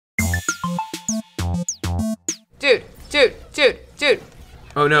Dude.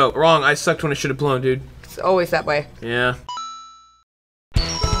 Oh no, wrong. I sucked when I should have blown, dude. It's always that way. Yeah.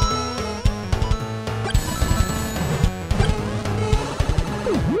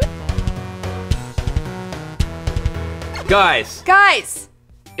 Guys!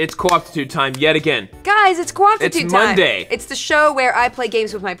 It's Co-Optitude time yet again. Guys, it's Co-Optitude time. It's Monday. It's the show where I play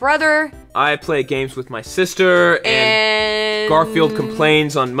games with my brother. I play games with my sister, and Garfield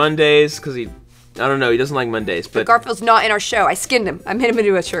complains on Mondays because I don't know, he doesn't like Mondays. But Garfield's not in our show. I skinned him. I made him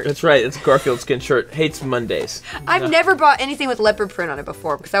into a shirt. That's right, it's a Garfield skin shirt. Hates Mondays. I've never bought anything with leopard print on it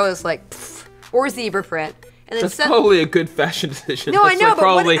before because I was like, pfft, or zebra print. And then that's probably a good fashion decision. No, that's I know, like but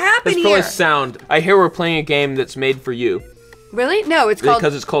probably, what happened that's probably here? sound. I hear we're playing a game that's made for you. Really? No, it's called...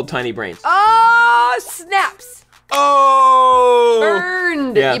 Because it's called Tiny Brains. Oh, snaps! Oh!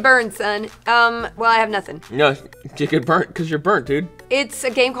 Burned! Yeah. You burned, son. Well, I have nothing. No, you get burnt because you're burnt, dude. It's a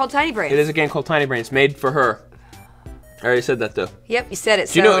game called Tiny Brains. It is a game called Tiny Brains, made for her. I already said that though. Yep, you said it.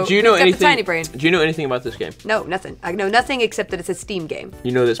 Do you know anything? Tiny Brain? Do you know anything about this game? No, nothing. I know nothing except that it's a Steam game.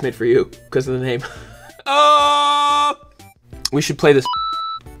 You know that's made for you because of the name. Oh! We should play this.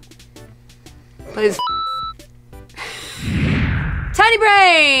 Play this. Tiny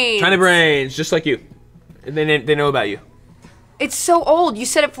Brains! Tiny Brains, just like you. They know about you. It's so old. You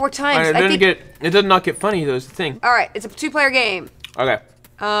said it 4 times. It does not get funny though, is the thing. All right, it's a 2-player game. Okay.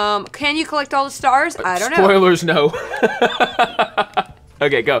 Can you collect all the stars? I don't know. Spoilers, no.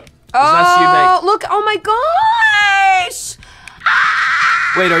 Okay, go. Oh, look! Oh my gosh!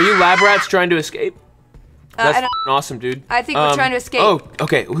 Wait, are you lab rats trying to escape? That's awesome, dude. I think we're trying to escape. Oh,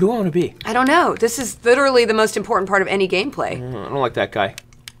 okay. Who do I want to be? I don't know. This is literally the most important part of any gameplay. I don't like that guy.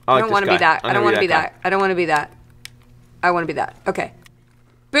 I don't want to be that. I don't want to be that. I don't want to be that. I want to be that. Okay.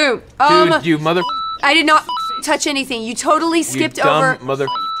 Boom. Dude, you mother... I did not touch anything. You totally skipped over... mother...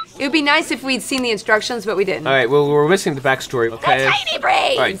 It would be nice if we'd seen the instructions, but we didn't. All right, well, we're missing the backstory, okay? The Tiny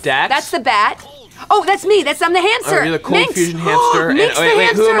Brains! All right, Dax. That's the bat. Oh, that's me. I'm the hamster. Oh, you're the cold Minx. fusion hamster. Minx the wait,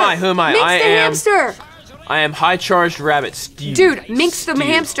 hamster. who am I? Who am I? Minx the hamster. I am high-charged rabbit, Steve. Dude, Minx the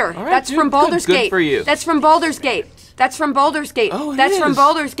hamster. All right, that's dude, from Baldur's Gate. Good for you. That's from Baldur's Gate. That's from Baldur's Gate. Oh, That's from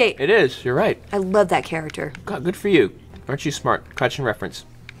Baldur's Gate. It is. You're right. I love that character. God, good for you. Aren't you smart? Cartoon reference.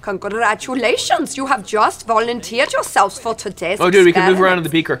 Congratulations, you have just volunteered yourselves for today's Oh, dude, we can move around in the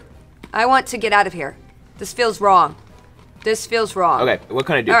beaker. I want to get out of here. This feels wrong. This feels wrong. Okay, what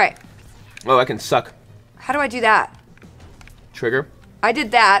can I do? All right. Oh, I can suck. How do I do that? Trigger. I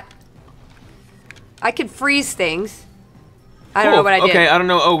did that. I can freeze things. I don't know what I did. Okay, I don't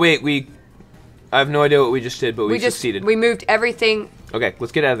know. Oh, wait, I have no idea what we just did, but we succeeded. We moved everything. Okay,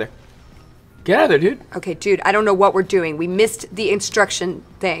 let's get out of there. Get out of there, dude. Okay, dude, I don't know what we're doing. We missed the instruction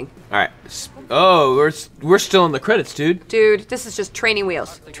thing. All right. Oh, we're still in the credits, dude. Dude, this is just training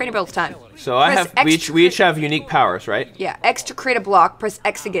wheels. Training wheels time. So we each have unique powers, right? Yeah, X to create a block, press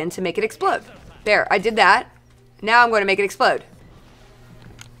X again to make it explode. There, I did that. Now I'm going to make it explode.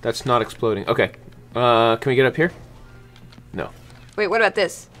 That's not exploding. Okay. Can we get up here? No. Wait, what about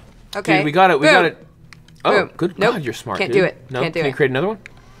this? Okay. Dude, we got it. We got it. Oh, Boom. good Nope. God, you're smart, Can't dude. do it. No? Can't do it. Can you create another one?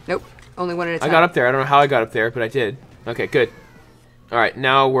 Nope. Only one at a time. I got up there. I don't know how I got up there, but I did. Okay, good. All right,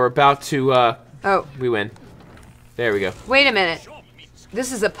 now we're about to, oh. We win. There we go. Wait a minute.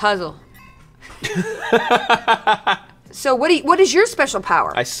 This is a puzzle. So what is your special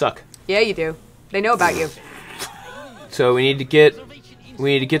power? I suck. Yeah, you do. They know about you. So we need to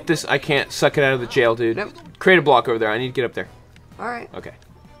get this. I can't suck it out of the jail, dude. Nope. Create a block over there. I need to get up there. All right. Okay.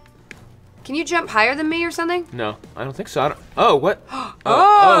 Can you jump higher than me or something? No, I don't think so. I don't, oh, what?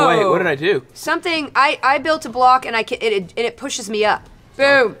 Oh, wait, what did I do? Something, I built a block and it pushes me up.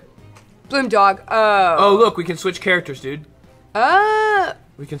 Boom. Bloom dog. Oh. Oh, look, we can switch characters, dude.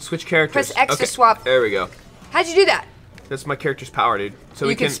 We can switch characters. Press X to swap. There we go. How'd you do that? That's my character's power, dude. So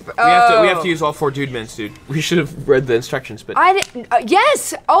we You can have to use all 4 dude mens, dude. We should have read the instructions, but I didn't,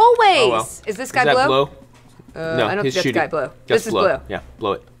 yes, always. oh well. Is this guy Is that blow? no, I don't he's think that's shooting. guy blow. That's This is blue. Yeah,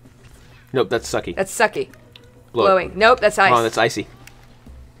 blow it. Nope, that's sucky. That's sucky. Blow Blowing. it. Nope, that's ice. Oh, that's icy.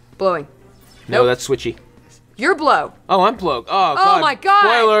 Blowing. No, Nope. that's switchy. You're blow. Oh, I'm blow. Oh, God. my God.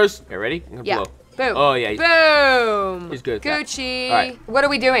 Spoilers. Okay, ready? I'm gonna Yeah. blow. Boom. Oh, yeah. Boom. He's good at that. Gucci. All right. What are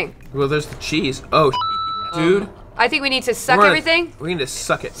we doing? Well, there's the cheese. Oh, dude. I think we need to suck everything. We need to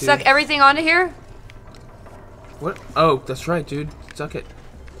suck it, dude. Suck everything onto here. What? Oh, that's right, dude. Suck it.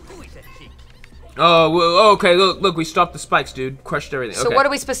 Oh, well, okay. Look, we stopped the spikes, dude. Crushed everything. So okay. what are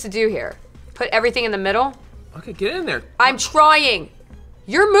we supposed to do here? Put everything in the middle? Okay, get in there. I'm trying.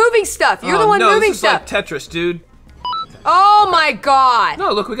 You're moving stuff. You're the one no, moving this is stuff. like Tetris, dude. Oh my God.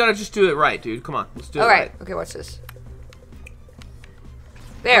 No, look, we gotta just do it right, dude. Come on, let's do it All right. right. Okay, watch this.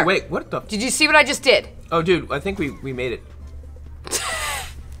 There. Oh, wait, what the? Did you see what I just did? Oh, dude, I think we made it.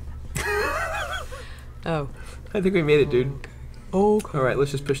 Oh. I think we made it, dude. Okay. All right,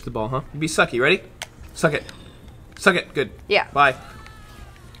 let's just push the ball, huh? Be sucky. Ready? Suck it. Suck it. Good. Yeah. Bye.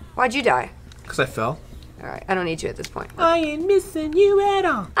 Why'd you die? Because I fell. All right, I don't need you at this point. I ain't missing you at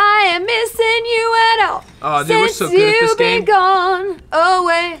all. I am missing you at all. Oh, dude, we're so good at this game. Since you've been gone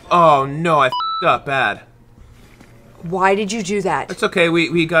away. Oh no, I f***ed up bad. Why did you do that? It's okay.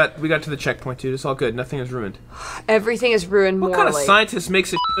 We got to the checkpoint, dude. It's all good. Nothing is ruined. Everything is ruined morally. What kind of scientist makes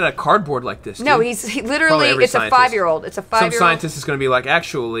a shit out of cardboard like this, dude? No, he literally, it's scientist. a 5-year-old. It's a 5-year-old. Some scientist is going to be like,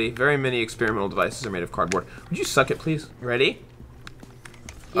 actually, very many experimental devices are made of cardboard. Would you suck it, please? Ready?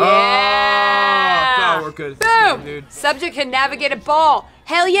 Yeah. Oh, God, we're good at this Boom. game, dude. Subject can navigate a ball.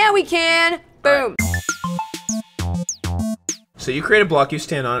 Hell yeah, we can. Boom. So you create a block, you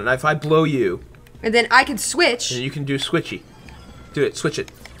stand on it, and if I blow you, And then I can switch. then you can do switchy. Do it, switch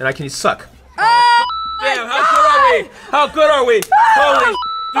it. And I can suck. Oh, Damn, how good are we? How good are we? Holy dude.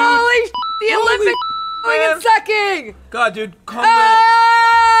 Holy the Olympic man. and sucking. God, dude,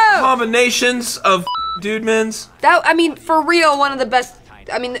 Oh! combinations of dude men's. That, I mean, for real, one of the best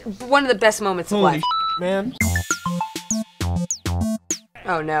moments of Holy life. man.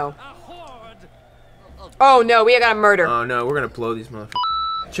 Oh no. Oh no, we got a murder. Oh no, we're gonna blow these motherfuckers.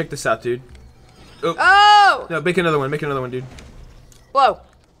 Check this out, dude. Oh! No, make another one, dude. Blow.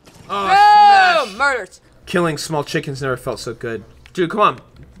 Oh, Boom! smash. Murders. Killing small chickens never felt so good. Dude, come on.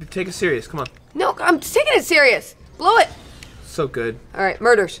 Take it serious, come on. No, I'm taking it serious. Blow it. So good. All right,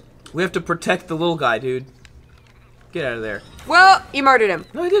 murders. We have to protect the little guy, dude. Get out of there. Well, you murdered him.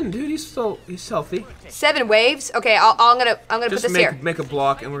 No, I didn't, dude. He's healthy. 7 waves. Okay, I'm gonna put Just this here. make a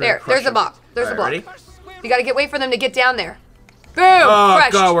block and we're There, gonna crush there's a him. block. There's All a block. right, ready? You gotta wait for them to get down there. Boom! Oh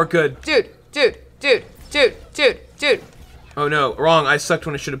Crushed. God, we're good. Dude. Oh no, wrong. I sucked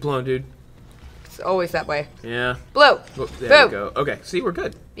when I should have blown, dude. It's always that way. Yeah. Blow. Oh, there Boom. we go. Okay, see, we're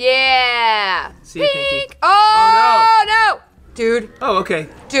good. Yeah. See you, Pinky. Pink. Oh, no. Dude. Oh, okay.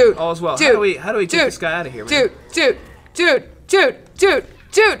 Dude. All is well. Dude. How do we take this guy out of here, man? Dude.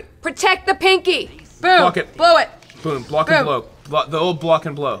 Protect the pinky. Boom. Block it. Blow it. Boom. Block Boom. and blow. The old block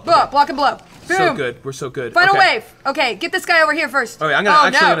and blow. Blow. Block and blow. Boom. So good. We're so good. Final okay. wave. Okay, get this guy over here first. Okay, I'm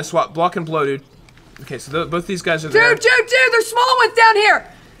gonna swap block and blow, dude. Okay, so both these guys are there. Dude, there's small ones down here.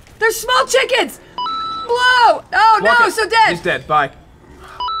 There's small chickens. Blow. Oh Block no, it. so dead. He's dead. Bye.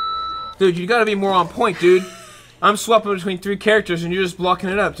 Dude, you gotta be more on point, dude. I'm swapping between 3 characters and you're just blocking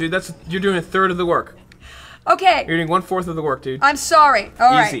it up, dude. You're doing 1/3 of the work. Okay. You're doing 1/4 of the work, dude. I'm sorry.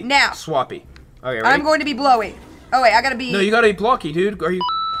 All right, Easy. now. Swappy. Okay, ready? I'm going to be blowy. Oh wait, I gotta be. No, you gotta be blocky, dude. Are you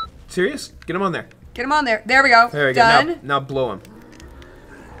serious? Get him on there. Get him on there. There we go. There we Done. go. Now blow him.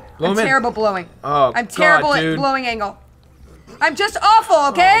 Blow I'm him in. terrible blowing. Oh, I'm terrible God, at dude. blowing angle. I'm just awful,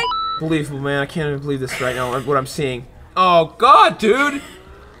 okay? Believable, man. I can't even believe this right now. What I'm seeing. Oh God, dude.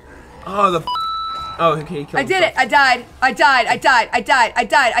 Oh Oh, okay. He killed I did it. himself. I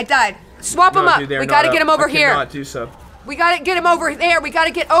died. Swap him No, up. dude, there, We no, gotta no, get him over I here. cannot do so. We gotta get him over there. We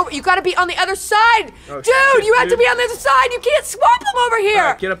gotta get over. You gotta be on the other side, Oh, dude. shit, You have to dude. be on the other side. You can't swap him over here. All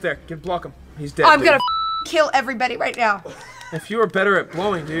right, get up there. Block him. He's dead. I'm dude. gonna kill everybody right now, If you were better at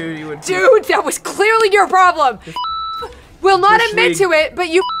blowing, dude, you would. dude. That was clearly your problem. Will not Bush admit League. to it, but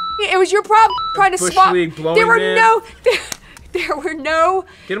it was your problem trying to Bush swap. League blowing There were man. there were no.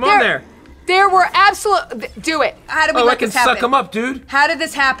 Get him on there. There were do it. How did we Oh, let I can this happen? suck him up, dude. How did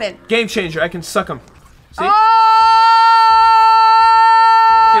this happen? Game changer. I can suck him. See? Oh!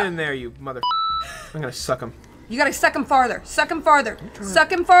 Get in there, you mother. I'm gonna suck him. You gotta suck him farther. Suck him farther.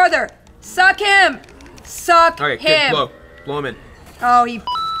 Suck him farther. Suck him. Suck Okay, him. good. Blow him in. Oh, he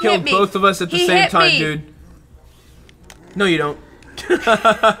Kill hit me. both of us at the He same hit time, me. dude. No, you don't.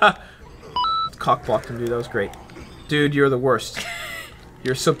 Cock blocked him, dude. That was great. Dude, you're the worst.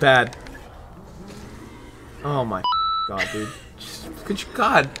 You're so bad. Oh my God, dude.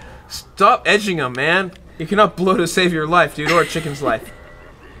 God, stop edging him, man. You cannot blow to save your life, dude, or a chicken's life.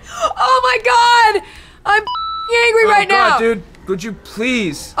 Oh my God! I'm angry right God, now. dude. Would you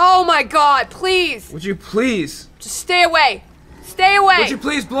please? Oh my God! Please, Would you please? just stay away. Stay away. Would you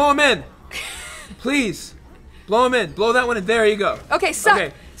please blow him in? Please. Blow him in. Blow that one in. There you go. Okay, suck.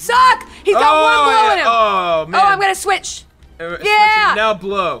 Okay. Suck. He's got one blow in him. Oh, man. Oh, I'm gonna switch. Switch Yeah. it. Now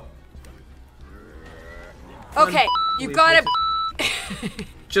blow. Okay, you gotta.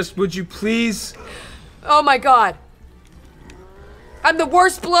 Just, would you please? Oh my God. I'm the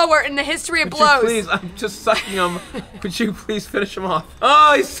worst blower in the history of Would blows. you please? I'm just sucking him. Would you please finish him off?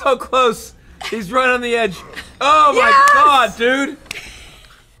 Oh, he's so close. He's right on the edge. Oh my Yes! God, dude.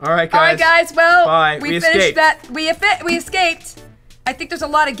 All right, guys. All right, guys. Well, Bye. we We finished escaped. that. We escaped. I think there's a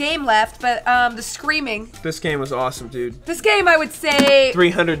lot of game left, but the screaming. This game was awesome, dude. This game, I would say.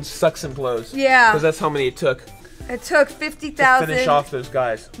 300 sucks and blows. Yeah. Because that's how many it took. It took 50,000. To finish off those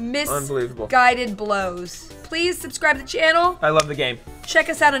guys. Unbelievable. Misguided blows. Please subscribe to the channel. I love the game. Check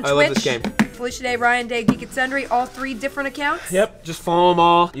us out on Twitch. I love this game. Felicia Day, Ryan Day, Geek and Sundry, all 3 different accounts. Yep, just follow them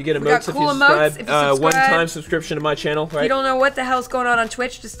all. You get emotes if you subscribe. One-time subscription to my channel, right? If you don't know what the hell's going on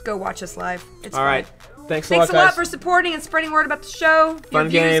Twitch, just go watch us live. It's all right. Thanks a lot, guys. For supporting and spreading word about the show. Fun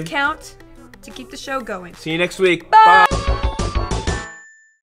Your game. views count to keep the show going. See you next week. Bye.